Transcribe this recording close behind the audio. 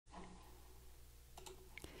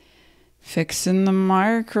Fixing the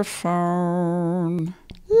microphone.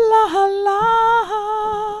 La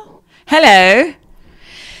la. Hello.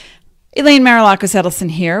 Elaine Marolakos Edelson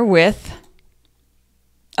here with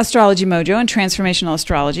Astrology Mojo and Transformational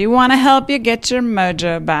Astrology. Want to help you get your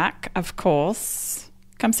mojo back, of course.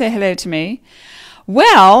 Come say hello to me.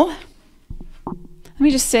 Well, let me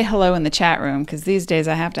just say hello in the chat room because these days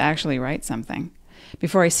I have to actually write something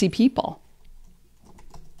before I see people.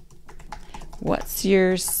 What's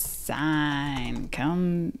your sign?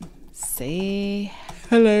 Come say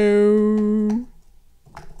hello.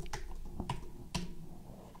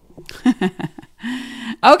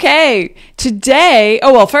 Okay, today,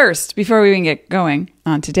 first, before we even get going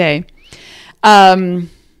on today, I'm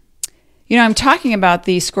talking about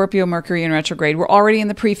the Scorpio Mercury in retrograde. We're already in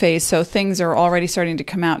the pre-phase, so things are already starting to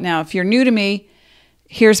come out. Now, if you're new to me,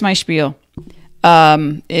 here's my spiel.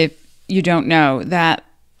 If you don't know that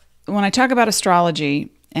when I talk about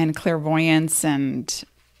astrology and clairvoyance and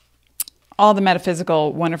all the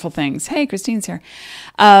metaphysical wonderful things. Hey, Christine's here.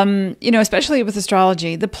 Especially with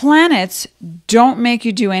astrology, the planets don't make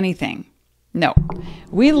you do anything. No,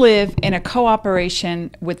 we live in a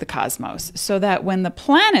cooperation with the cosmos so that when the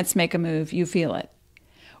planets make a move, you feel it.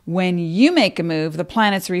 When you make a move, the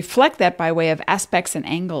planets reflect that by way of aspects and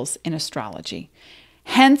angles in astrology.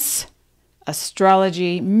 Hence,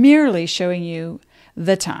 astrology merely showing you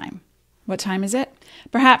the time. What time is it?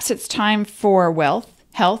 Perhaps it's time for wealth,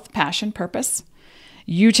 health, passion, purpose.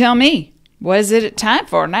 You tell me. What is it time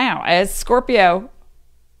for now? As Scorpio,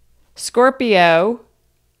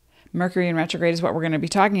 Mercury in retrograde is what we're going to be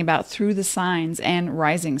talking about through the signs and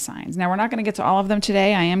rising signs. Now, we're not going to get to all of them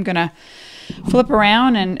today. I am going to flip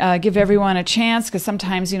around and give everyone a chance because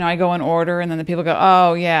sometimes, I go in order and then the people go,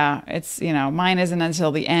 oh, yeah, it's, mine isn't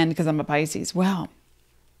until the end because I'm a Pisces. Well,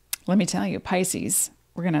 let me tell you, Pisces,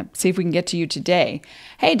 we're going to see if we can get to you today.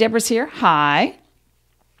 Hey, Deborah's here. Hi.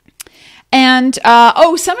 And,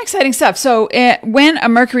 some exciting stuff. So when a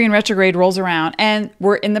Mercury in retrograde rolls around and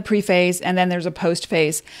we're in the pre-phase and then there's a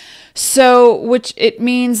post-phase. So, which it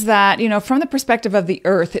means that, from the perspective of the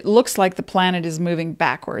Earth, it looks like the planet is moving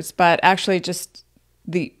backwards, but actually just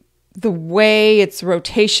the way its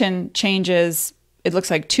rotation changes, it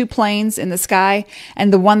looks like two planes in the sky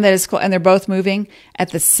and the one that is, and they're both moving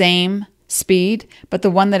at the same speed, but the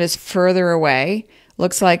one that is further away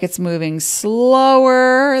looks like it's moving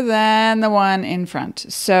slower than the one in front.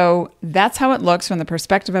 So that's how it looks from the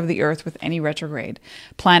perspective of the Earth with any retrograde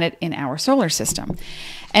planet in our solar system.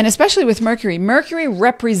 And especially with Mercury. Mercury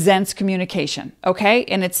represents communication, okay?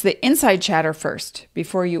 And it's the inside chatter first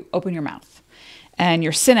before you open your mouth. And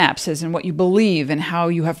your synapses and what you believe and how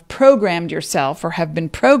you have programmed yourself or have been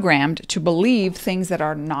programmed to believe things that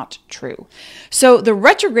are not true. So the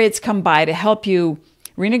retrogrades come by to help you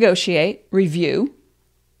renegotiate, review,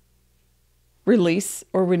 release,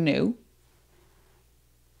 or renew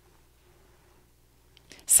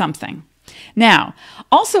something. Now,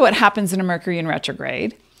 also what happens in a Mercury in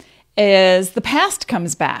retrograde is the past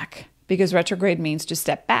comes back because retrograde means to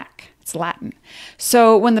step back. It's Latin.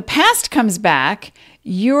 So when the past comes back,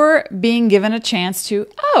 you're being given a chance to,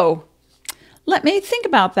 let me think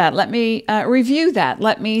about that. Let me review that.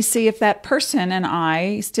 Let me see if that person and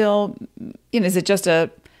I still, is it just a,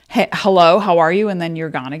 hey, hello, how are you? And then you're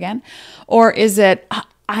gone again. Or is it,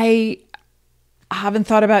 I haven't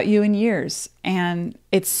thought about you in years. And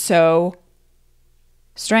it's so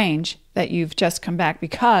strange that you've just come back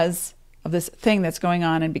because of this thing that's going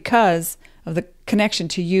on and because of the connection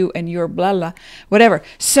to you and your blah, blah, whatever.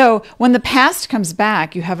 So when the past comes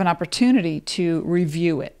back, you have an opportunity to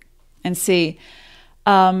review it and see,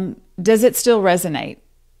 does it still resonate?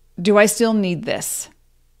 Do I still need this?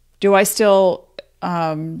 Do I still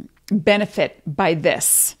benefit by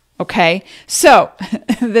this? Okay. So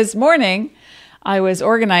this morning I was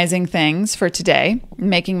organizing things for today,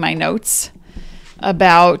 making my notes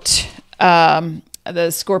about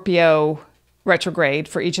the Scorpio retrograde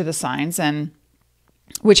for each of the signs and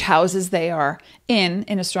which houses they are in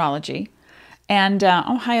astrology. And,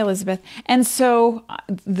 hi, Elizabeth. And so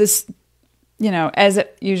this, as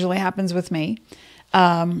it usually happens with me,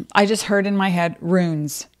 I just heard in my head,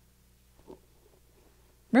 runes.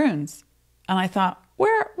 Runes. And I thought,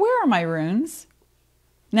 where are my runes?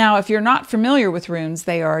 Now, if you're not familiar with runes,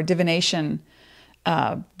 they are divination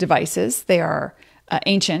devices. They are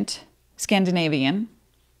ancient, Scandinavian,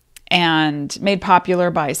 and made popular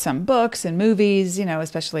by some books and movies,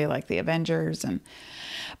 especially like the Avengers.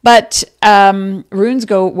 But runes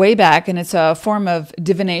go way back, and it's a form of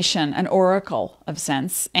divination, an oracle of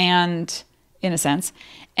sense, and in a sense.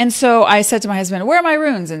 And so I said to my husband, where are my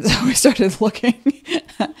runes? And so we started looking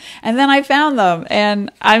and then I found them and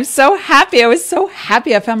I'm so happy. I was so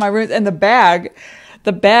happy I found my runes. And the bag,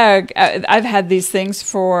 I've had these things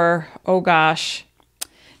for, oh gosh,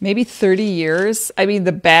 maybe 30 years. I mean,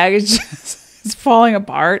 the bag is just it's falling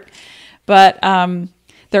apart, but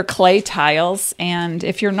they're clay tiles. And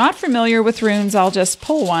if you're not familiar with runes, I'll just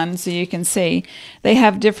pull one so you can see. They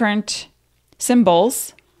have different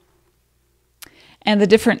symbols. And the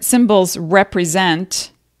different symbols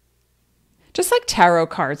represent, just like tarot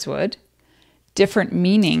cards would, different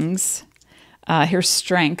meanings. Here's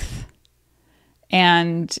strength.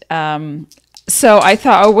 And so I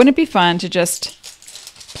thought, oh, wouldn't it be fun to just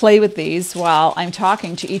play with these while I'm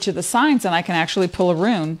talking to each of the signs, and I can actually pull a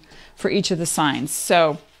rune for each of the signs.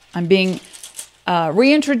 So I'm being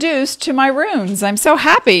reintroduced to my runes. I'm so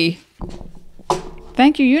happy.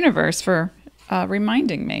 Thank you, universe, for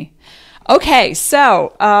reminding me. Okay,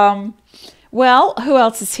 so, well, who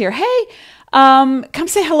else is here? Hey, come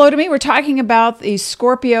say hello to me. We're talking about the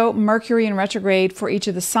Scorpio, Mercury, and retrograde for each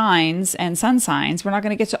of the signs and sun signs. We're not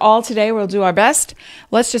going to get to all today. We'll do our best.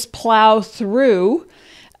 Let's just plow through.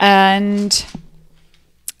 And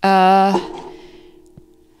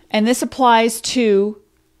this applies to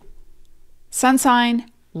sun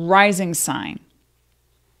sign, rising sign.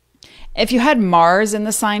 If you had Mars in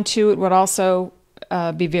the sign too, it would also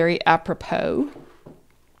be very apropos.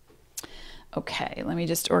 Okay, let me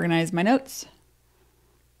just organize my notes.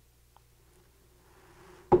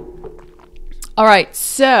 All right,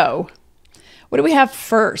 so what do we have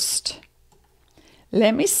first?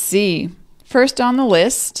 Let me see. First on the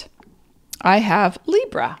list, I have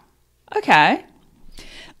Libra. Okay.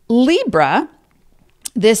 Libra,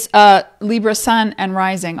 this Libra sun and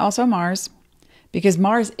rising, also Mars, because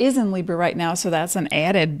Mars is in Libra right now, so that's an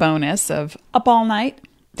added bonus of up all night.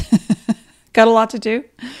 Got a lot to do.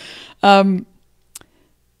 The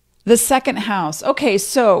second house. Okay,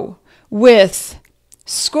 so with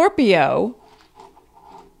Scorpio,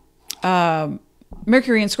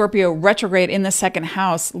 Mercury and Scorpio retrograde in the second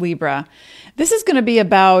house, Libra, this is going to be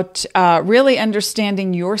about really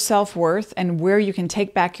understanding your self-worth and where you can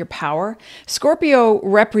take back your power. Scorpio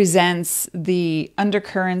represents the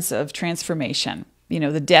undercurrents of transformation, you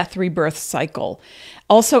know, the death, rebirth cycle.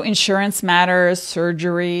 Also insurance matters,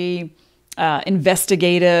 surgery,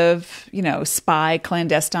 investigative, you know, spy,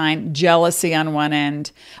 clandestine, jealousy on one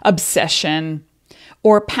end, obsession,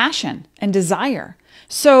 or passion and desire.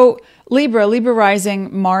 So Libra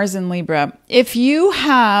rising, Mars in Libra. If you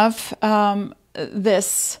have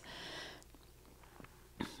this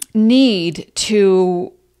need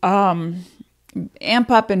to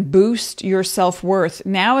amp up and boost your self-worth,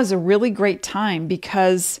 now is a really great time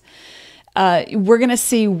because we're going to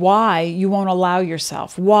see why you won't allow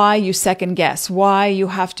yourself, why you second guess, why you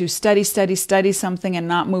have to study something and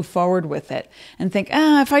not move forward with it and think,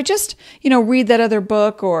 if I just, you know, read that other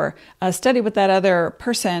book or study with that other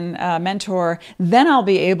person, mentor, then I'll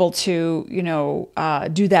be able to, you know,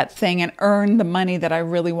 do that thing and earn the money that I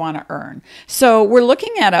really want to earn. So we're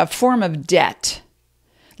looking at a form of debt,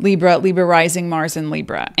 Libra rising, Mars in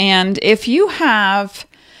Libra. And if you have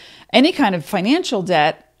any kind of financial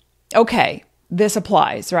debt, okay, this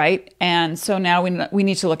applies, right? And so now we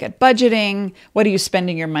need to look at budgeting. What are you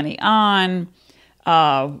spending your money on?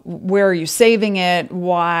 Where are you saving it?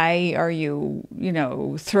 Why are you, you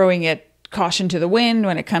know, throwing it caution to the wind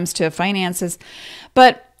when it comes to finances?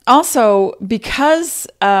 But also because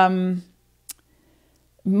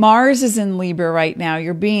Mars is in Libra right now,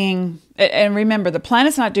 you're being, and remember, the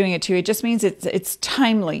planet's not doing it to you. It just means it's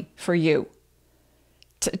timely for you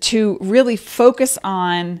to really focus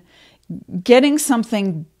on getting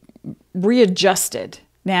something readjusted.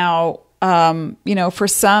 Now, you know, for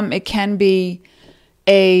some, it can be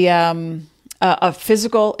a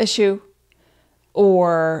physical issue,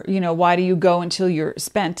 or, you know, why do you go until you're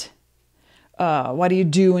spent? Why do you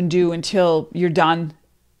do until you're done,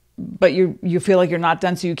 but you feel like you're not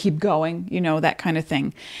done, so you keep going, you know, that kind of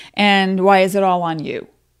thing. And why is it all on you?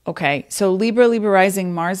 Okay, so Libra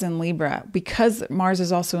rising, Mars in Libra, because Mars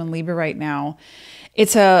is also in Libra right now,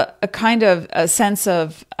 it's a kind of a sense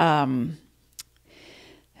of,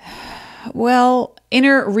 well,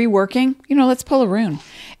 inner reworking. You know, let's pull a rune.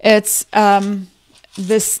 It's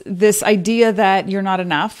this idea that you're not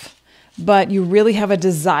enough, but you really have a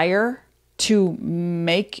desire to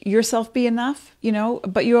make yourself be enough, you know,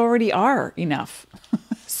 but you already are enough.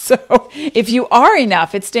 So if you are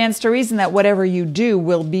enough, it stands to reason that whatever you do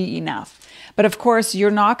will be enough. But of course,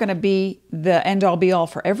 you're not going to be the end-all be-all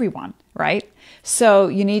for everyone, right? So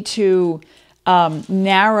you need to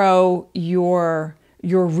narrow your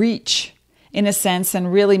reach in a sense,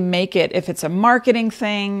 and really make it, if it's a marketing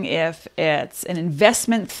thing, if it's an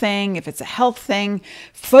investment thing, if it's a health thing,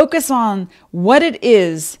 focus on what it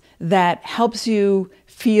is that helps you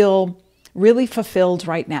feel really fulfilled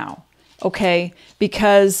right now. Okay?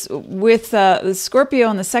 Because with the Scorpio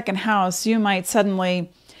in the second house, you might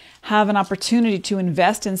suddenly have an opportunity to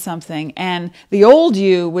invest in something, and the old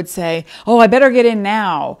you would say, oh, I better get in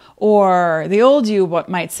now. Or the old you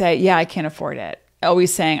might say, yeah, I can't afford it.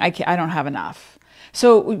 Always saying, I don't have enough.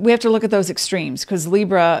 So we have to look at those extremes, because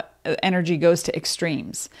Libra energy goes to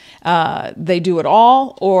extremes. They do it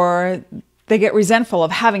all, or they get resentful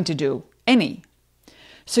of having to do any.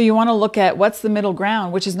 So you want to look at what's the middle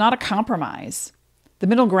ground, which is not a compromise. The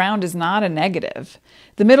middle ground is not a negative.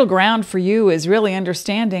 The middle ground for you is really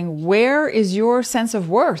understanding where is your sense of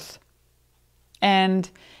worth, and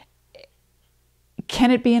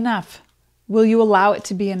can it be enough? Will you allow it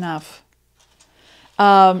to be enough?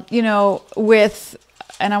 You know,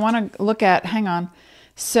 and I want to look at, hang on.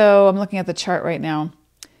 So I'm looking at the chart right now.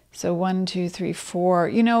 So 1, 2, 3, 4,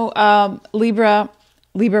 you know, Libra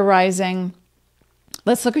rising.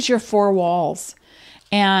 Let's look at your 4 walls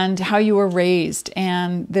and how you were raised.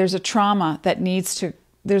 And there's a trauma that I'm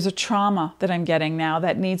getting now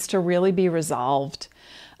that needs to really be resolved,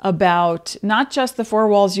 about not just the 4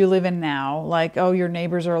 walls you live in now, like, oh, your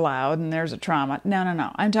neighbors are loud and there's a trauma.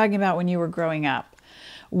 No. I'm talking about when you were growing up.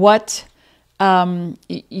 What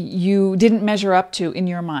you didn't measure up to in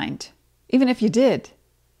your mind, even if you did.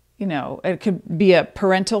 You know, it could be a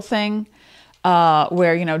parental thing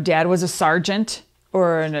where, you know, dad was a sergeant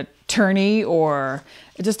or an attorney or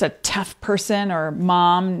just a tough person, or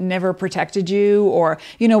mom never protected you, or,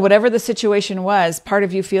 you know, whatever the situation was, part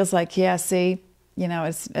of you feels like, yeah, see, you know,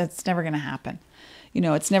 it's never going to happen. You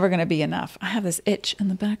know, it's never going to be enough. I have this itch in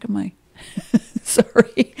the back of my...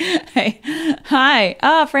 Sorry. Hey.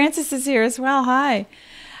 Hi. Francis is here as well. Hi.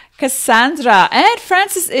 Cassandra. And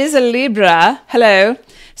Francis is a Libra. Hello.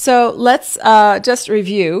 So let's just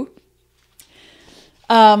review.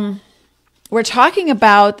 We're talking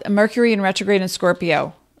about Mercury in retrograde in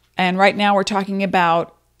Scorpio. And right now we're talking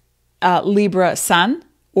about Libra Sun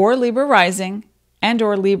or Libra rising and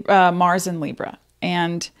or Mars in Libra.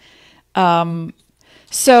 And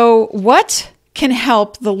so what can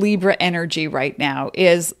help the Libra energy right now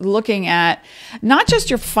is looking at not just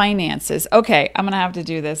your finances. Okay, I'm going to have to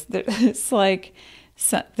do this. It's like,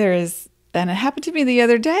 and it happened to me the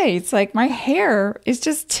other day. It's like my hair is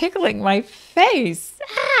just tickling my face.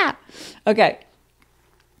 Ah! Okay.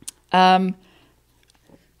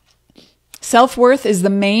 Self-worth is the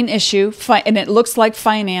main issue, and it looks like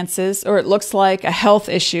finances, or it looks like a health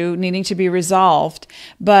issue needing to be resolved.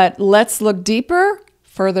 But let's look deeper,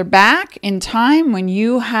 further back in time, when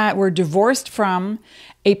you were divorced from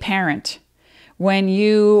a parent, when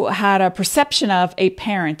you had a perception of a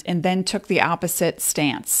parent and then took the opposite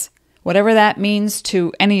stance. Whatever that means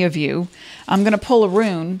to any of you, I'm going to pull a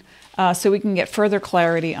rune so we can get further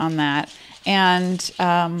clarity on that. And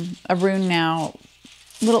a rune now,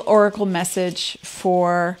 little oracle message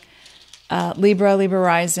for Libra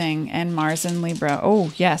rising, and Mars in Libra.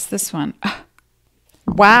 Oh, yes, this one.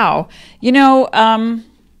 Wow. You know,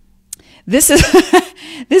 this is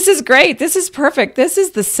this is great. This is perfect. This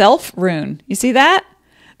is the self rune. You see that?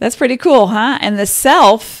 That's pretty cool, huh? And the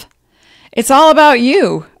self, it's all about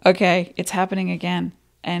you. Okay, it's happening again.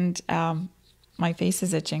 And my face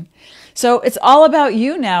is itching. So it's all about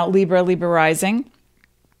you now, Libra rising.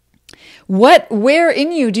 Where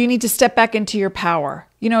in you do you need to step back into your power?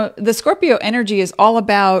 You know, the Scorpio energy is all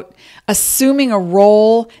about assuming a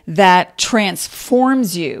role that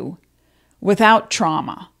transforms you without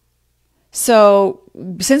trauma. So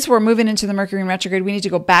since we're moving into the Mercury in retrograde, we need to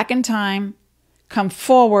go back in time, come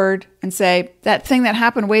forward and say, that thing that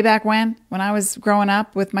happened way back when I was growing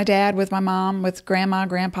up with my dad, with my mom, with grandma,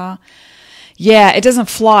 grandpa. Yeah, it doesn't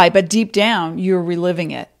fly, but deep down, you're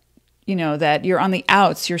reliving it. You know, that you're on the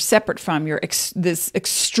outs, you're separate from, this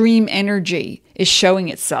extreme energy is showing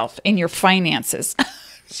itself in your finances.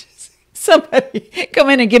 Somebody come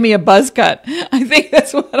in and give me a buzz cut. I think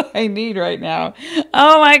that's what I need right now.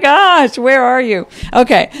 Oh my gosh, where are you?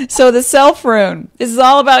 Okay, so the self rune. This is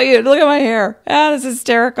all about you. Look at my hair. Ah, this is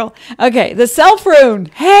hysterical. Okay, the self rune.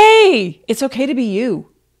 Hey, it's okay to be you.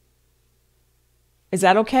 Is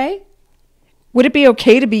that okay? Would it be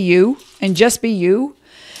okay to be you and just be you?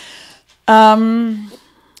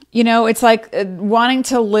 You know, it's like wanting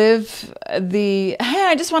to live hey,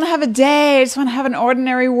 I just want to have a day. I just want to have an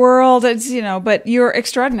ordinary world. It's, you know, but you're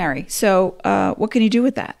extraordinary. So, what can you do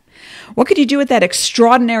with that? What could you do with that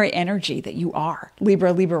extraordinary energy that you are?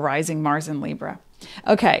 Libra rising, Mars in Libra.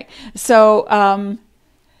 Okay. So,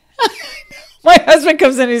 My husband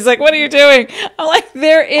comes in and he's like, what are you doing? I'm like,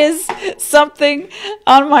 there is something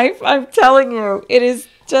on my, I'm telling you, it is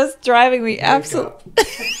just driving me absolutely.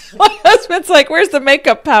 My husband's like, where's the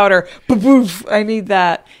makeup powder? Boof, I need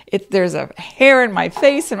that. There's a hair in my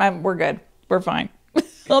face and we're good. We're fine.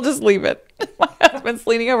 I'll just leave it. My husband's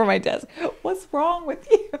leaning over my desk. What's wrong with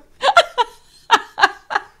you?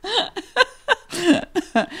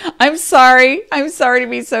 I'm sorry. I'm sorry to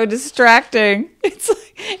be so distracting. It's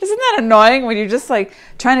like, isn't that annoying when you're just like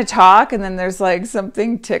trying to talk and then there's like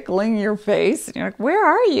something tickling your face and you're like, where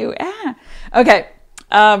are you? Okay.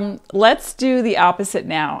 Let's do the opposite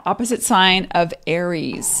now. Opposite sign of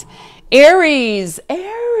Aries. Aries.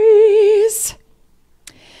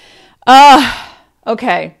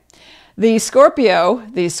 Okay. The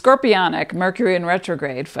Scorpionic Mercury in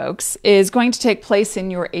retrograde, folks, is going to take place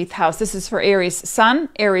in your 8th house. This is for Aries Sun,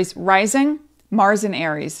 Aries Rising, Mars in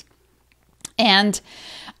Aries. And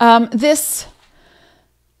this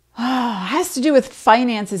has to do with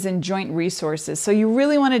finances and joint resources. So you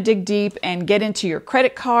really want to dig deep and get into your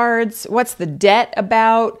credit cards. What's the debt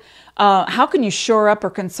about? How can you shore up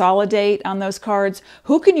or consolidate on those cards?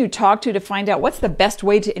 Who can you talk to find out what's the best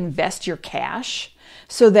way to invest your cash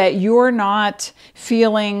so that you're not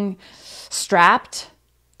feeling strapped,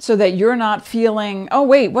 so that you're not feeling, oh,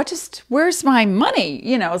 wait, where's my money?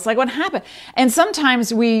 You know, it's like, what happened? And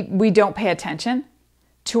sometimes we don't pay attention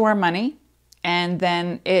to our money. And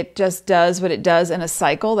then it just does what it does in a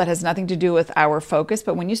cycle that has nothing to do with our focus.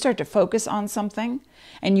 But when you start to focus on something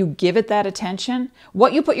and you give it that attention,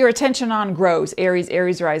 what you put your attention on grows. Aries,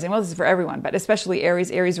 Aries rising. Well, this is for everyone, but especially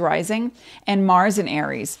Aries, Aries rising, and Mars in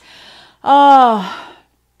Aries.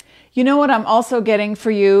 You know what I'm also getting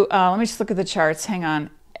for you? Let me just look at the charts. Hang on.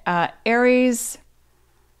 Aries.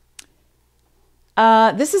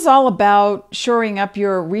 This is all about shoring up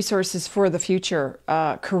your resources for the future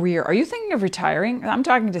career. Are you thinking of retiring? I'm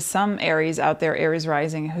talking to some Aries out there, Aries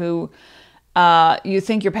rising, who you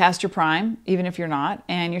think you're past your prime, even if you're not.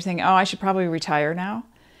 And you're thinking, oh, I should probably retire now,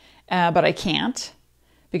 but I can't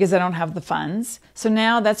because I don't have the funds. So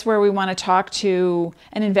now that's where we want to talk to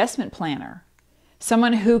an investment planner,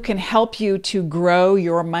 someone who can help you to grow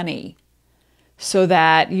your money so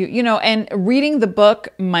that you know, and reading the book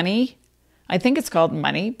Money, I think it's called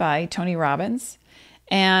Money by Tony Robbins,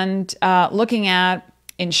 and looking at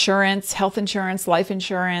insurance, health insurance, life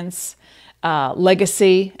insurance,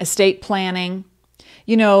 legacy, estate planning.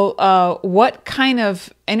 You know, what kind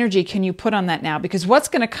of energy can you put on that now? Because what's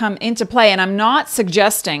going to come into play, and I'm not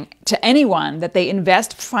suggesting to anyone that they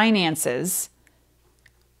invest finances,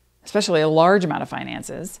 especially a large amount of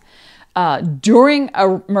finances, during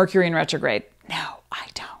a Mercury in retrograde. No, I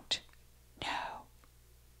don't.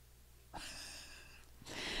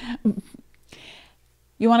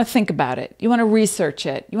 You want to think about it. You want to research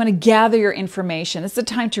it. You want to gather your information. It's the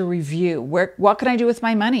time to review. What can I do with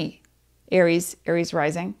my money? Aries, Aries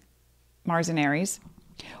rising, Mars in Aries.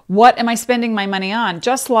 What am I spending my money on?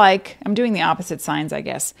 Just like, I'm doing the opposite signs, I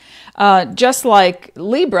guess. Just like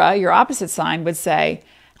Libra, your opposite sign, would say,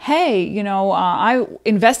 hey, you know, I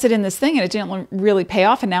invested in this thing and it didn't really pay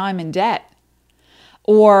off and now I'm in debt.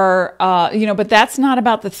 Or, you know, but that's not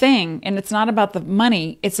about the thing and it's not about the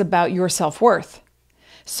money. It's about your self-worth.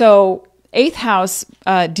 So 8th house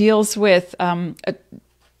deals with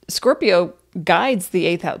Scorpio guides the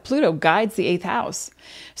 8th house. Pluto guides the 8th house.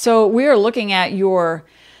 So we are looking at your,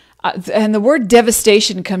 and the word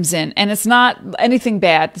devastation comes in, and it's not anything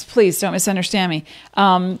bad. Please don't misunderstand me.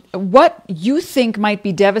 What you think might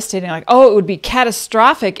be devastating, like, oh, it would be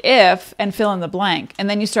catastrophic if, and fill in the blank. And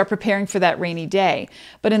then you start preparing for that rainy day.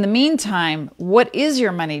 But in the meantime, what is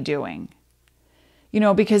your money doing? You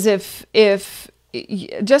know, because if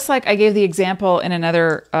just like I gave the example in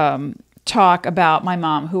another talk about my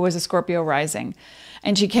mom, who was a Scorpio rising,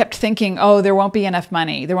 and she kept thinking, oh, there won't be enough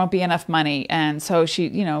money. There won't be enough money. And so she,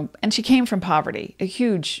 you know, and she came from poverty, a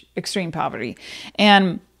huge, extreme poverty.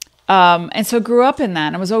 And so grew up in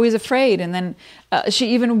that and was always afraid. And then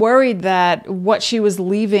she even worried that what she was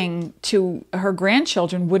leaving to her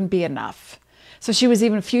grandchildren wouldn't be enough. So she was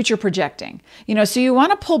even future projecting, you know, so you want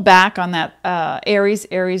to pull back on that Aries,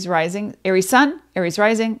 Aries rising, Aries sun, Aries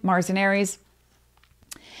rising, Mars in Aries,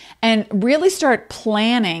 and really start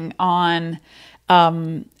planning on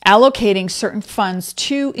allocating certain funds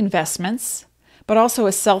to investments, but also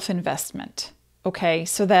a self-investment, okay,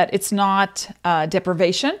 so that it's not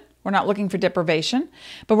deprivation. We're not looking for deprivation,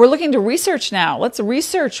 but we're looking to research now. Let's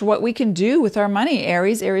research what we can do with our money,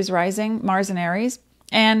 Aries, Aries rising, Mars in Aries,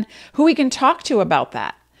 and who we can talk to about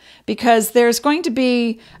that. because there's going to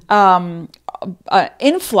be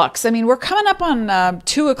influx. I mean, we're coming up on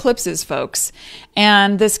 2 eclipses, folks,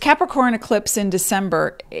 and this Capricorn eclipse in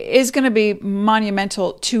December is going to be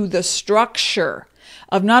monumental to the structure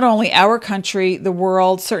of not only our country, the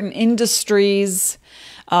world, certain industries.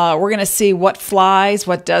 We're going to see what flies,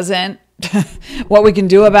 what doesn't, what we can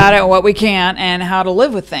do about it and what we can't, and how to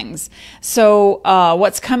live with things. So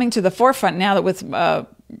what's coming to the forefront now that with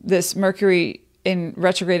this Mercury in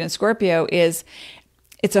retrograde in Scorpio is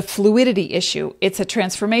it's a fluidity issue. It's a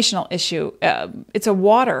transformational issue. It's a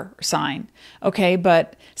water sign, okay?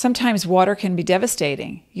 But sometimes water can be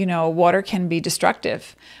devastating. You know, water can be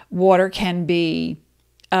destructive. Water can be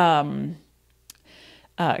carry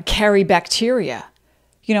bacteria.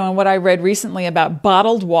 You know, and what I read recently about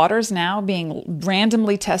bottled waters now being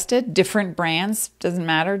randomly tested, different brands, doesn't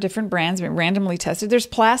matter, different brands being randomly tested. There's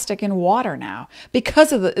plastic in water now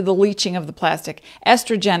because of the leaching of the plastic,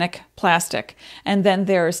 estrogenic plastic. And then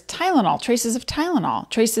there's Tylenol, traces of Tylenol,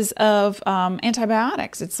 traces of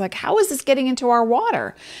antibiotics. It's like, how is this getting into our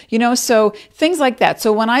water? You know, so things like that.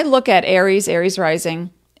 So when I look at Aries, Aries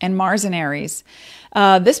rising, and Mars in Aries,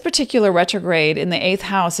 this particular retrograde in the 8th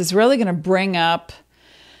house is really going to bring up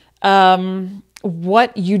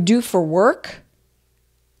what you do for work,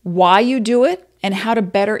 why you do it, and how to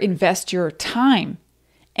better invest your time,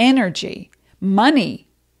 energy, money,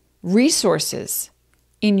 resources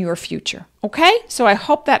in your future. Okay? So I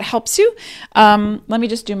hope that helps you. Let me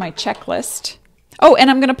just do my checklist. Oh,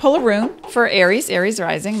 and I'm going to pull a rune for Aries, Aries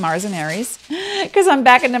rising, Mars and Aries, because I'm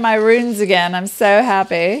back into my runes again. I'm so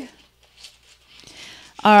happy.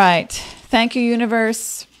 All right. Thank you,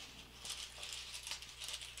 universe.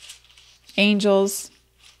 Angels,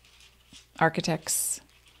 architects,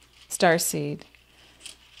 starseed.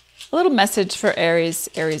 A little message for Aries,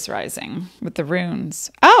 Aries rising with the runes.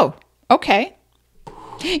 Oh, okay.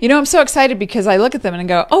 You know, I'm so excited because I look at them and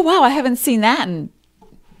go, oh, wow, I haven't seen that in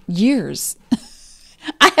years.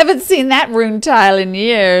 I haven't seen that rune tile in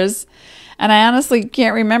years. And I honestly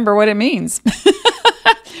can't remember what it means.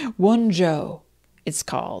 Mojo, it's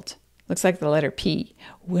called. Looks like the letter P.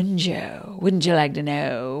 Mojo. Wouldn't you like to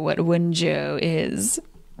know what Mojo is?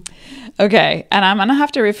 Okay, and I'm going to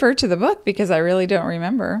have to refer to the book because I really don't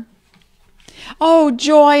remember. Oh,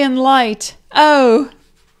 joy and light. Oh,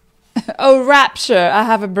 oh, rapture. I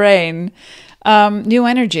have a brain. New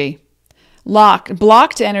energy.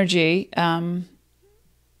 Blocked energy.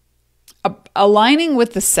 Aligning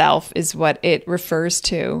with the self is what it refers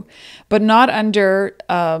to, but not under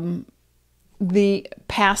the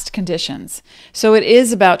past conditions. So it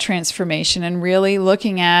is about transformation and really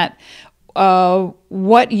looking at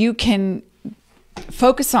what you can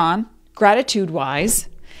focus on gratitude-wise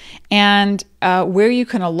and where you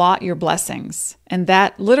can allot your blessings. And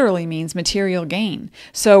that literally means material gain.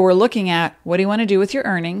 So we're looking at what do you want to do with your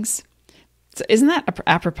earnings? So isn't that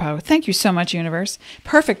apropos? Thank you so much, universe.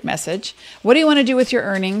 Perfect message. What do you want to do with your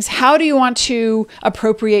earnings? How do you want to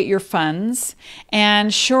appropriate your funds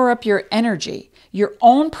and shore up your energy, your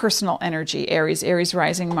own personal energy, Aries, Aries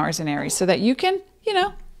rising, Mars and Aries, so that you can, you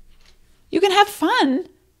know, you can have fun,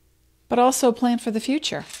 but also plan for the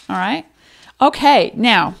future. All right. Okay.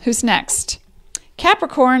 Now, who's next?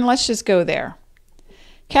 Capricorn. Let's just go there.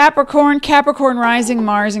 Capricorn, Capricorn rising,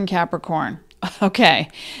 Mars and Capricorn. Okay,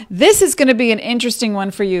 this is going to be an interesting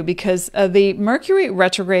one for you because the Mercury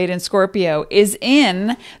retrograde in Scorpio is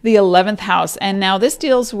in the 11th house. And now this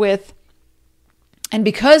deals with, and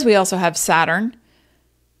because we also have Saturn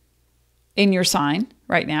in your sign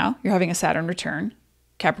right now, you're having a Saturn return,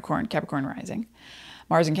 Capricorn, Capricorn rising,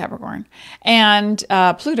 Mars in Capricorn, and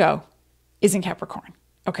Pluto is in Capricorn.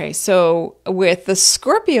 Okay, so with the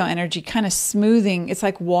Scorpio energy kind of smoothing, it's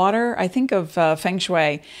like water. I think of Feng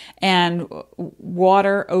Shui and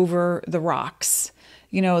water over the rocks.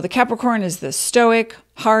 You know, the Capricorn is the stoic,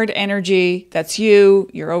 hard energy. That's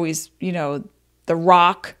you. You're always, you know, the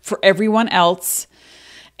rock for everyone else.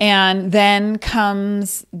 And then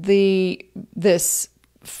comes this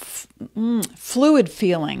fluid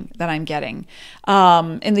feeling that I'm getting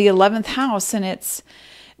in the 11th house, and it's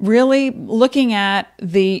really looking at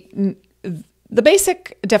the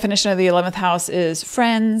basic definition of the 11th house is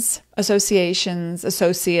friends, associations,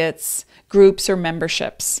 associates, groups, or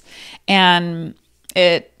memberships. And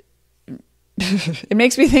it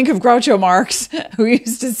makes me think of Groucho Marx, who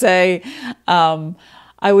used to say,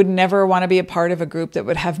 I would never want to be a part of a group that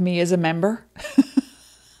would have me as a member.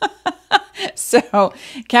 So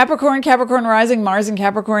Capricorn, Capricorn rising, Mars and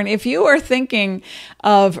Capricorn, if you are thinking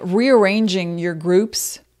of rearranging your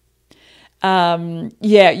groups,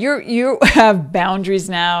 yeah, you have boundaries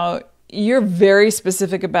now. You're very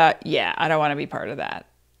specific about, yeah, I don't want to be part of that.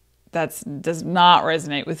 does not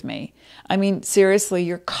resonate with me. I mean, seriously,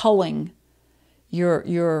 you're culling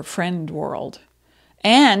your friend world.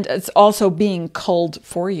 And it's also being culled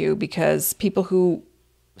for you, because people who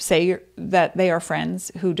say that they are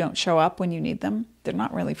friends who don't show up when you need them, they're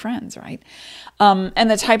not really friends, right? And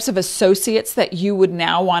the types of associates that you would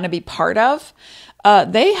now want to be part of,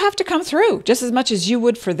 they have to come through just as much as you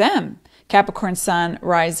would for them. Capricorn Sun,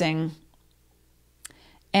 rising,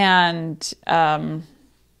 and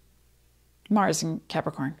Mars in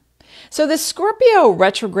Capricorn. So this Scorpio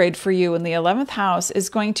retrograde for you in the 11th house is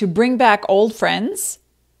going to bring back old friends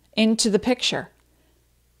into the picture.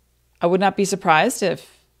 I would not be surprised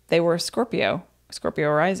if they were Scorpio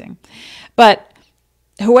rising. But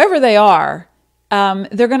whoever they are,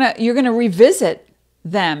 you're gonna revisit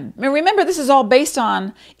them. Now remember, this is all based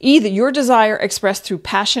on either your desire expressed through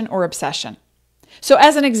passion or obsession. So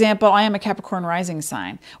as an example, I am a Capricorn rising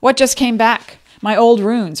sign. What just came back? My old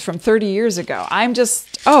runes from 30 years ago. And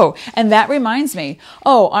that reminds me,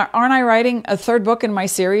 aren't I writing a third book in my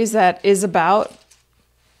series that is about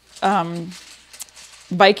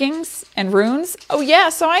Vikings and runes? Oh yeah,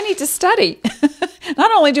 so I need to study.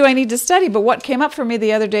 Not only do I need to study, but what came up for me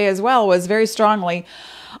the other day as well was very strongly,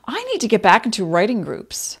 I need to get back into writing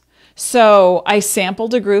groups. So I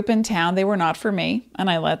sampled a group in town. They were not for me. And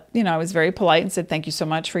I was very polite and said, thank you so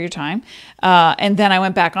much for your time. And then I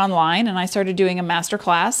went back online and I started doing a master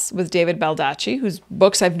class with David Baldacci, whose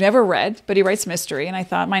books I've never read, but he writes mystery. And I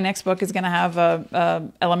thought my next book is going to have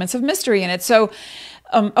elements of mystery in it. So,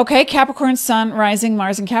 okay, Capricorn Sun, rising,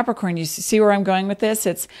 Mars in Capricorn. You see where I'm going with this?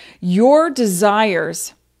 It's your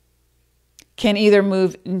desires can either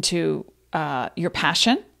move into your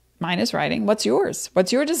passion. Mine is writing. What's yours?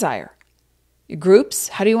 What's your desire? Your groups?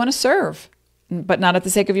 How do you want to serve? But not at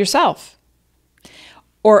the sake of yourself.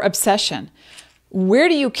 Or obsession. Where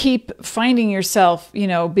do you keep finding yourself,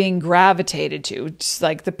 being gravitated to? It's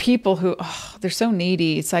like the people who, they're so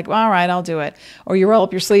needy. It's like, all right, I'll do it. Or you roll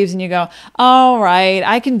up your sleeves and you go, all right,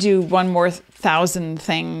 I can do one more 1,000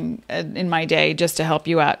 thing in my day just to help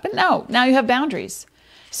you out. But no, now you have boundaries.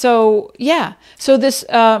 So yeah, so this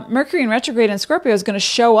Mercury in retrograde in Scorpio is going to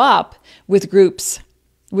show up with groups,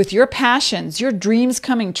 with your passions, your dreams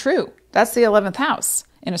coming true. That's the 11th house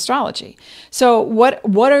in astrology. So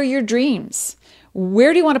what are your dreams?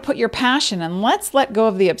 Where do you want to put your passion? And let's let go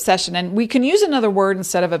of the obsession. And we can use another word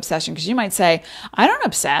instead of obsession, because you might say, I don't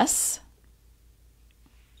obsess.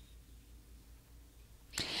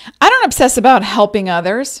 I don't obsess about helping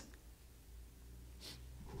others.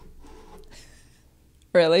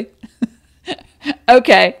 Really?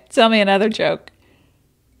 Okay, tell me another joke.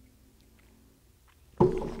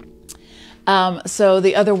 So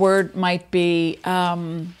the other word might be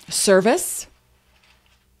service.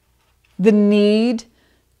 The need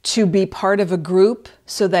to be part of a group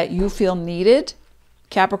so that you feel needed.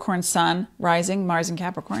 Capricorn Sun, rising, Mars in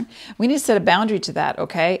Capricorn. We need to set a boundary to that,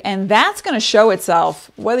 okay? And that's going to show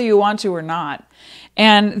itself whether you want to or not.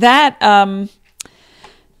 And that's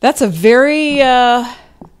a very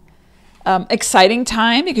exciting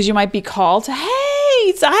time, because you might be called to,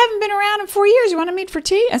 hey, so I haven't been around in 4 years. You want to meet for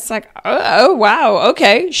tea? It's like, oh wow,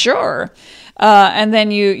 okay, sure. And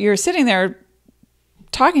then you're sitting there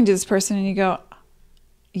talking to this person and you go,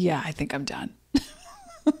 yeah, I think I'm done.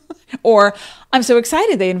 Or I'm so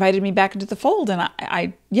excited they invited me back into the fold, and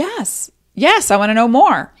yes, I want to know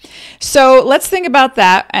more. So let's think about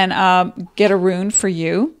that and get a rune for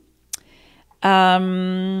you.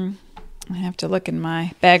 I have to look in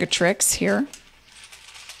my bag of tricks here.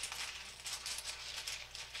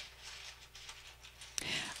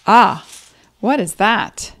 What is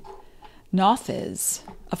that? Nothiz.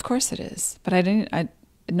 Of course it is, but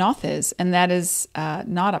Nothiz, and that is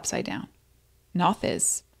not upside down.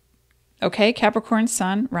 Nothiz. Okay, Capricorn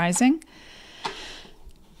Sun, rising.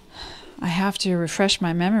 I have to refresh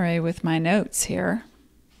my memory with my notes here.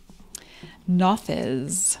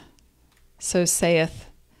 Nothiz. So saith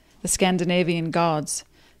the Scandinavian gods.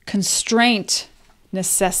 Constraint,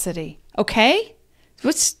 necessity. Okay?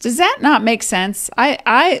 Does that not make sense?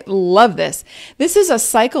 I love this. This is a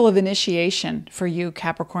cycle of initiation for you,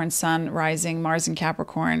 Capricorn Sun, rising, Mars in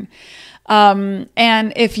Capricorn. And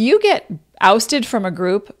if you get ousted from a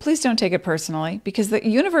group, please don't take it personally, because the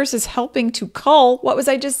universe is helping to cull. What was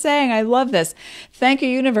I just saying? I love this. Thank you,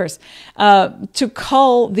 universe. To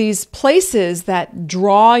cull these places that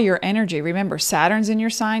draw your energy. Remember, Saturn's in your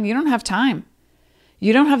sign. You don't have time.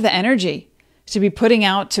 You don't have the energy to be putting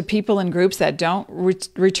out to people in groups that don't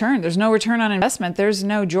return. There's no return on investment. There's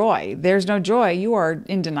no joy. There's no joy. You are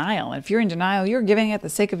in denial. And if you're in denial, you're giving it the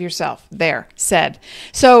sake of yourself. There, said.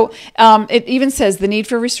 So it even says the need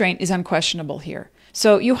for restraint is unquestionable here.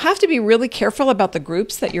 So you have to be really careful about the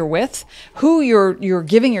groups that you're with, who you're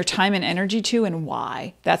giving your time and energy to, and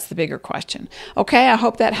why. That's the bigger question. Okay, I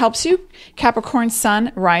hope that helps you. Capricorn,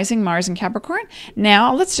 Sun, rising, Mars, and Capricorn.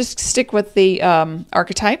 Now let's just stick with the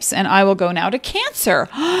archetypes, and I will go now to Cancer.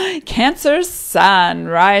 Cancer, Sun,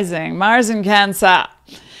 rising, Mars, and Cancer.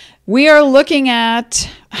 We are looking at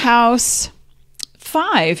house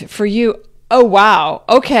 5 for you. Oh, wow.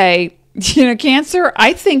 Okay. Cancer,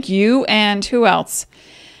 I think you and who else?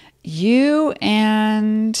 You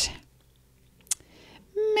and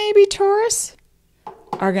maybe Taurus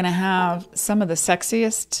are going to have some of the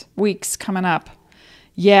sexiest weeks coming up.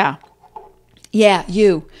 Yeah. Yeah,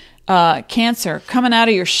 you. Cancer, coming out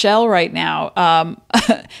of your shell right now.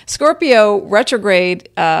 Scorpio retrograde,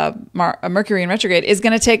 Mercury in retrograde is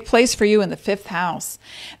going to take place for you in the 5th house.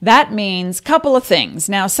 That means a couple of things.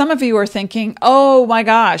 Now, some of you are thinking, oh my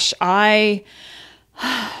gosh, I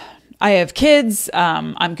have kids.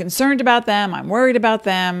 I'm concerned about them. I'm worried about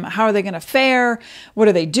them. How are they going to fare? What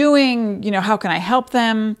are they doing? How can I help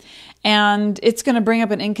them? And it's going to bring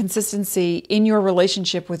up an inconsistency in your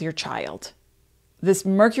relationship with your child. This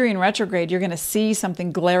Mercury in retrograde, you're going to see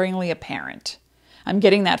something glaringly apparent. I'm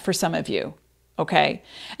getting that for some of you, okay?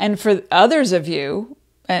 And for others of you,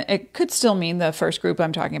 it could still mean the first group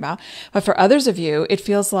I'm talking about, but for others of you, it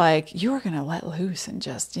feels like you're going to let loose and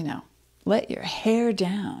just, let your hair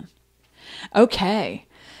down. Okay.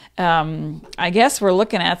 I guess we're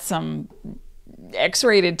looking at some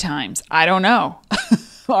X-rated times. I don't know.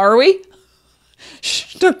 Are we?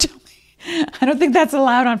 Shh, don't tell me. I don't think that's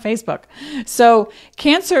allowed on Facebook. So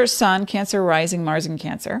Cancer, Sun, Cancer, rising, Mars, and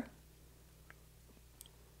Cancer.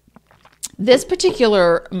 This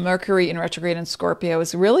particular Mercury in retrograde in Scorpio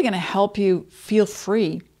is really going to help you feel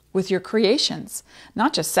free with your creations,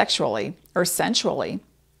 not just sexually or sensually,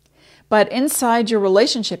 but inside your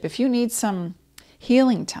relationship. If you need some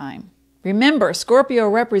healing time, remember, Scorpio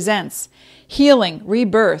represents healing,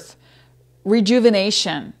 rebirth,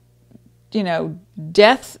 rejuvenation,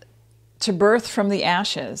 death to birth from the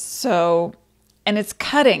ashes. So, and it's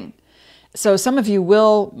cutting. So some of you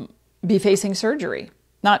will be facing surgery,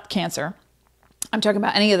 not Cancer. I'm talking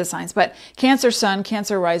about any of the signs, but Cancer, Sun,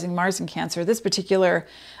 Cancer, rising, Mars, and Cancer. This particular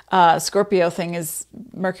Scorpio thing is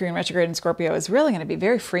Mercury in retrograde in Scorpio is really going to be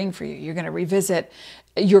very freeing for you. You're going to revisit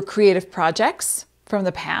your creative projects from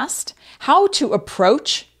the past, how to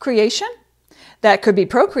approach creation. That could be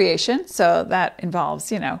procreation. So that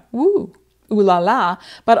involves, ooh la la,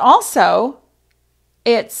 but also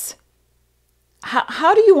it's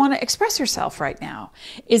how do you want to express yourself right now?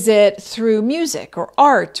 Is it through music or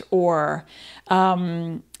art or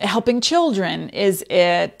helping children? Is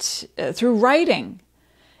it through writing?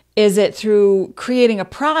 Is it through creating a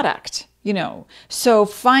product? So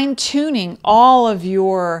fine-tuning all of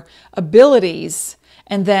your abilities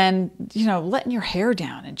and then, letting your hair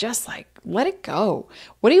down and just let it go.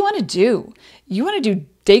 What do you want to do? You want to do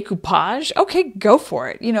decoupage? Okay, go for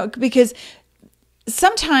it. Because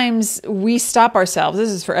sometimes we stop ourselves. This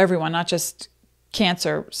is for everyone, not just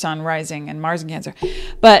Cancer, Sun, rising, and Mars and Cancer.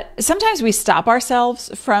 But sometimes we stop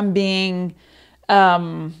ourselves from being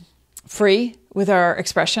free with our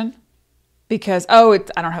expression because, I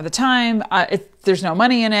don't have the time. There's no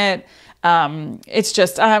money in it. It's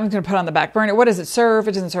just, I'm going to put it on the back burner. What does it serve?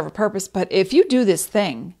 It doesn't serve a purpose. But if you do this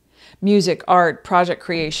thing, music, art, project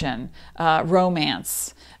creation,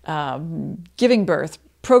 romance, giving birth,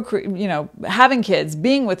 having kids,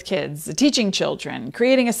 being with kids, teaching children,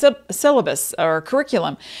 creating a syllabus or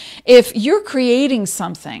curriculum. If you're creating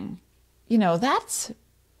something,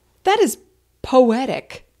 that is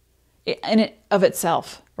poetic in it of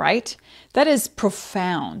itself, right? That is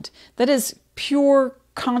profound. That is pure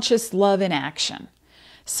conscious love in action.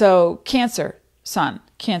 So Cancer, Sun,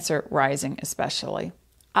 Cancer, rising especially.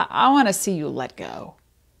 I want to see you let go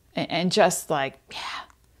and just go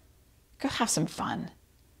have some fun.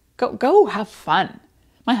 Go have fun.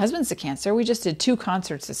 My husband's a Cancer. We just did 2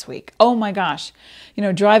 concerts this week. Oh my gosh.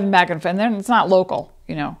 Driving back and forth. And then it's not local,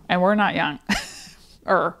 and we're not young.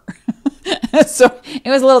 So it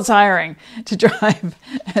was a little tiring to drive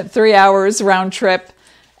 3 hours round trip.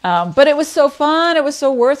 But it was so fun. It was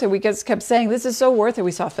so worth it. We just kept saying, this is so worth it.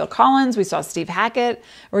 We saw Phil Collins. We saw Steve Hackett,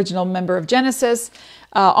 original member of Genesis,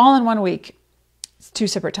 all in 1 week, 2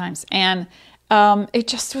 separate times. And it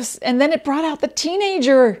just was, and then it brought out the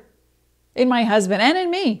teenager in my husband and in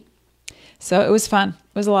me. So it was fun.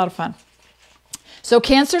 It was a lot of fun. So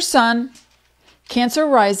Cancer, Sun, Cancer,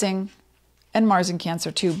 rising, and Mars in Cancer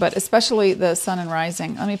too, but especially the Sun and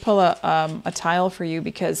rising. Let me pull a tile for you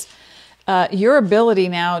because your ability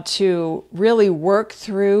now to really work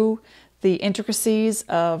through the intricacies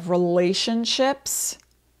of relationships,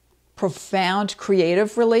 profound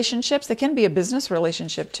creative relationships. It can be a business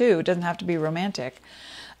relationship too. It doesn't have to be romantic.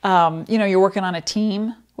 You're working on a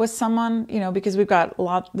team with someone, because we've got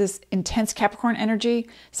this intense Capricorn energy,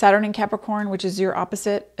 Saturn in Capricorn, which is your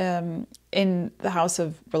opposite in the house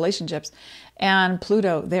of relationships, and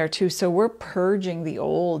Pluto there too. So we're purging the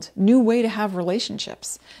old, new way to have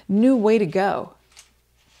relationships, new way to go.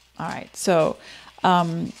 All right. So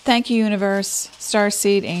thank you, universe,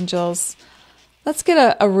 starseed, angels. Let's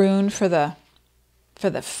get a rune for the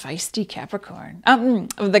feisty Capricorn.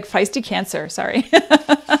 Like feisty Cancer, sorry.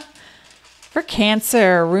 For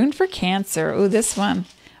Cancer, rune for Cancer. Oh, this one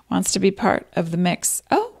wants to be part of the mix.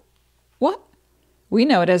 Oh, what? We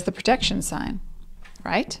know it as the protection sign,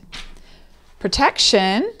 right?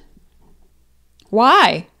 Protection.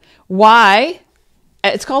 Why? Why?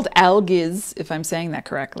 It's called algiz, if I'm saying that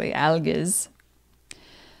correctly. Algiz.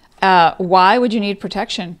 Why would you need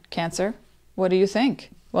protection, Cancer? What do you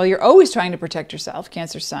think? Well, you're always trying to protect yourself,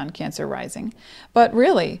 Cancer Sun, Cancer Rising. But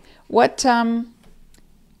really, what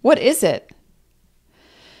is it?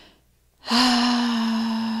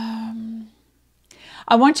 I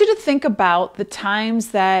want you to think about the times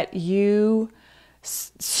that you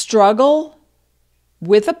struggle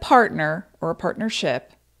with a partner or a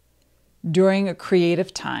partnership during a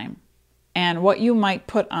creative time and what you might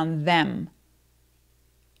put on them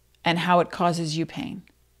and how it causes you pain.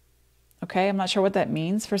 Okay, I'm not sure what that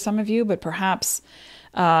means for some of you, but perhaps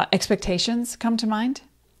expectations come to mind.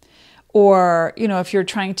 Or, if you're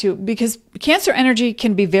trying to, because Cancer energy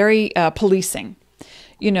can be very policing.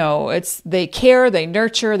 They care, they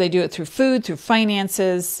nurture, they do it through food, through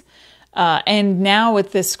finances. And now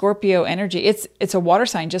with this Scorpio energy, it's a water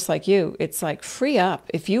sign just like you. It's like free up.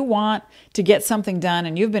 If you want to get something done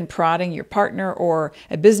and you've been prodding your partner or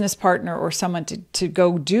a business partner or someone to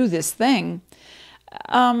go do this thing,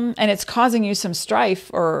 and it's causing you some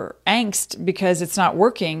strife or angst because it's not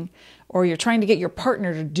working, or you're trying to get your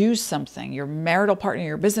partner to do something, your marital partner,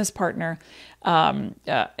 your business partner, and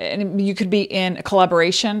you could be in a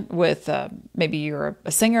collaboration with, maybe you're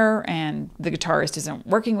a singer and the guitarist isn't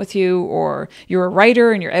working with you, or you're a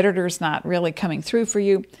writer and your editor is not really coming through for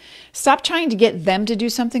you. Stop trying to get them to do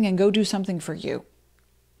something and go do something for you.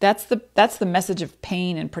 That's the message of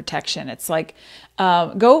pain and protection. It's like,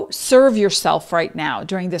 go serve yourself right now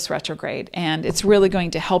during this retrograde, and it's really going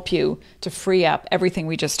to help you to free up everything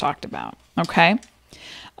we just talked about. Okay?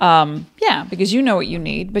 Yeah, because you know what you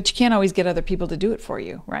need, but you can't always get other people to do it for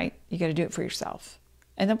you, right? You got to do it for yourself.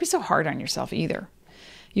 And don't be so hard on yourself either.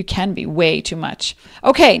 You can be way too much.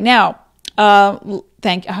 Okay, now, I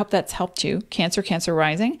hope that's helped you. Cancer, Cancer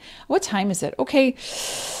Rising. What time is it? Okay,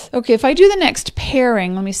 if I do the next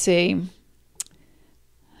pairing, let me see.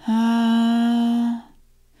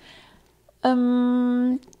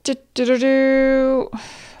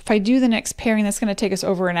 If I do the next pairing, that's going to take us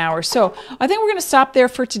over an hour. So I think we're going to stop there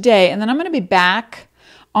for today, and then I'm going to be back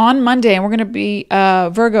on Monday, and we're going to be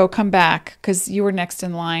Virgo, come back, because you were next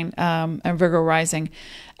in line, and Virgo Rising.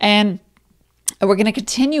 And we're going to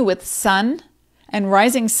continue with Sun and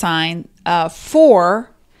Rising sign for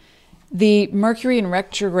the Mercury in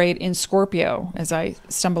retrograde in Scorpio, as I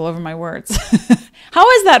stumble over my words. How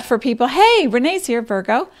is that for people? Hey, Renee's here,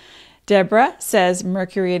 Virgo. Deborah says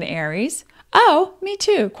Mercury in Aries. Oh, me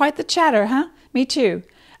too. Quite the chatter, huh? Me too.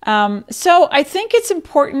 So I think it's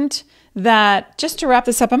important that, just to wrap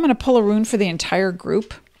this up, I'm going to pull a rune for the entire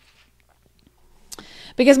group.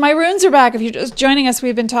 Because my runes are back. If you're just joining us,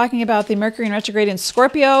 we've been talking about the Mercury in retrograde in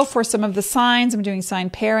Scorpio for some of the signs. I'm doing sign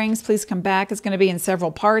pairings. Please come back. It's going to be in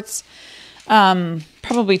several parts,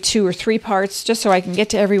 probably 2 or 3 parts, just so I can get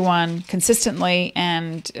to everyone consistently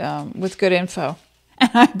and with good info.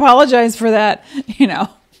 And I apologize for that,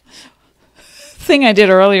 thing I did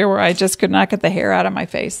earlier where I just could not get the hair out of my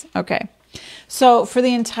face. Okay. So for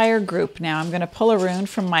the entire group now, I'm going to pull a rune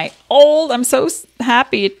from my old, I'm so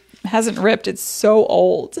happy it hasn't ripped. It's so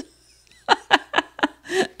old.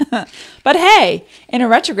 But hey, in a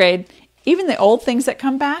retrograde, even the old things that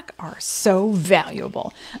come back are so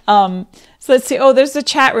valuable. So let's see. Oh, there's the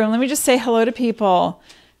chat room. Let me just say hello to people.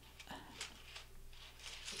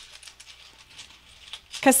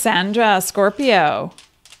 Cassandra, Scorpio.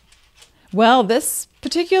 Well, this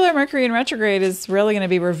particular Mercury in retrograde is really going to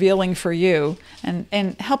be revealing for you and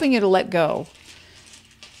helping you to let go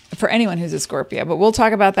for anyone who's a Scorpio. But we'll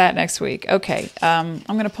talk about that next week. Okay, I'm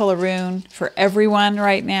going to pull a rune for everyone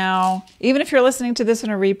right now. Even if you're listening to this in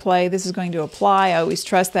a replay, this is going to apply. I always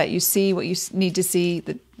trust that you see what you need to see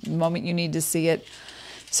the moment you need to see it.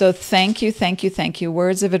 So thank you, thank you, thank you.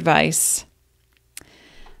 Words of advice.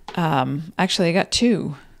 Actually, I got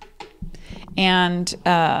 2. And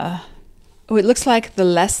oh, it looks like the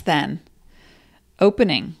less than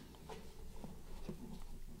opening.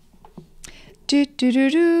 Do, do, do,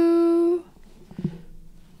 do.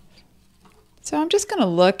 So I'm just going to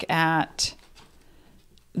look at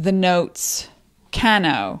the notes.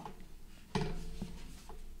 Cano.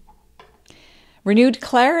 Renewed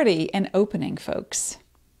clarity and opening, folks.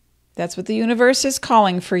 That's what the universe is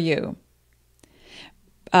calling for you.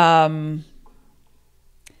 And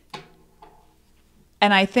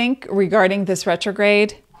I think regarding this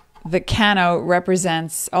retrograde, the Cano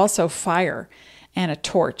represents also fire and a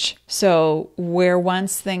torch. So where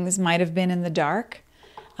once things might have been in the dark,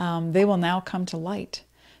 they will now come to light.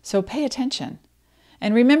 So pay attention.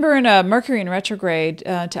 And remember in a Mercury in retrograde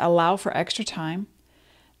to allow for extra time,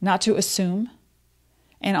 not to assume,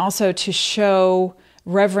 and also to show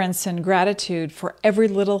reverence and gratitude for every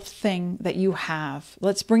little thing that you have.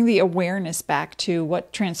 Let's bring the awareness back to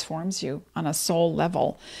what transforms you on a soul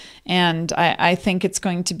level. And I think it's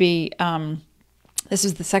going to be, this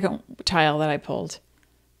is the second tile that I pulled.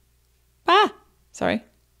 Sorry.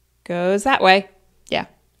 Goes that way. Yeah.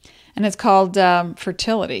 And it's called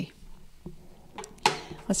fertility.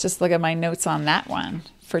 Let's just look at my notes on that one.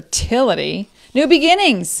 Fertility. New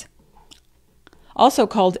beginnings. Also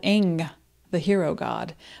called Ing, the hero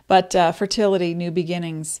god. But fertility, new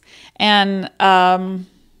beginnings. And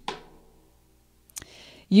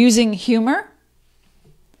using humor,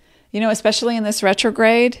 you know, especially in this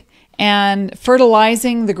retrograde, and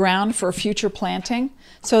fertilizing the ground for future planting.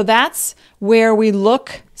 So that's where we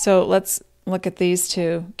look. So let's look at these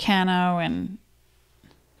two, Cano and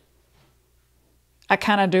I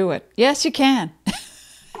kind of do it. Yes, you can.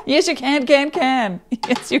 Yes, you can.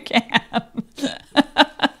 Yes, you can.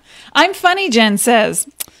 I'm funny, Jen says.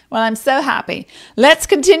 Well, I'm so happy. Let's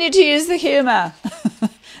continue to use the humor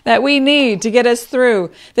that we need to get us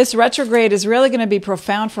through. This retrograde is really going to be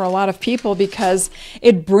profound for a lot of people because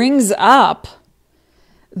it brings up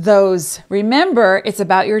those. Remember, it's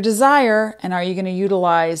about your desire. And are you going to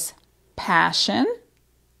utilize passion?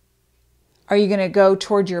 Are you going to go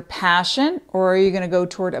toward your passion or are you going to go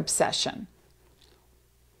toward obsession?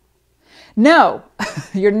 No,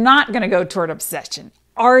 you're not going to go toward obsession.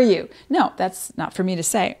 Are you? No, that's not for me to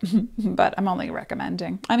say, but I'm only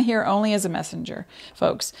recommending. I'm here only as a messenger,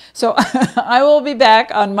 folks. So I will be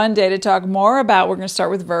back on Monday to talk more about, we're going to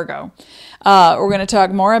start with Virgo. We're going to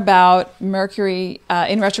talk more about Mercury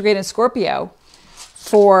in retrograde in Scorpio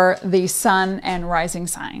for the sun and rising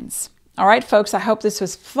signs. All right, folks, I hope this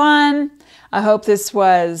was fun. I hope this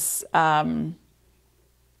was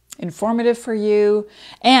informative for you.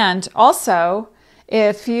 And also,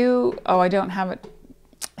 if you, I don't have it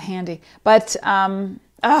handy, but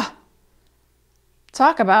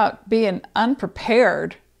talk about being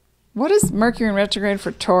unprepared. What is Mercury in retrograde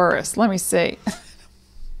for Taurus? Let me see.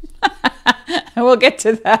 We'll get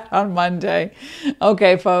to that on Monday.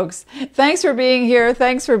 Okay, folks. Thanks for being here.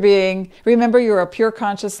 Thanks for being. Remember, you're a pure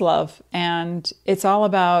conscious love, and it's all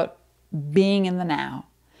about being in the now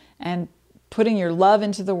and putting your love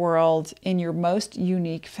into the world in your most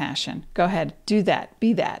unique fashion. Go ahead, do that,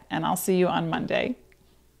 be that, and I'll see you on Monday.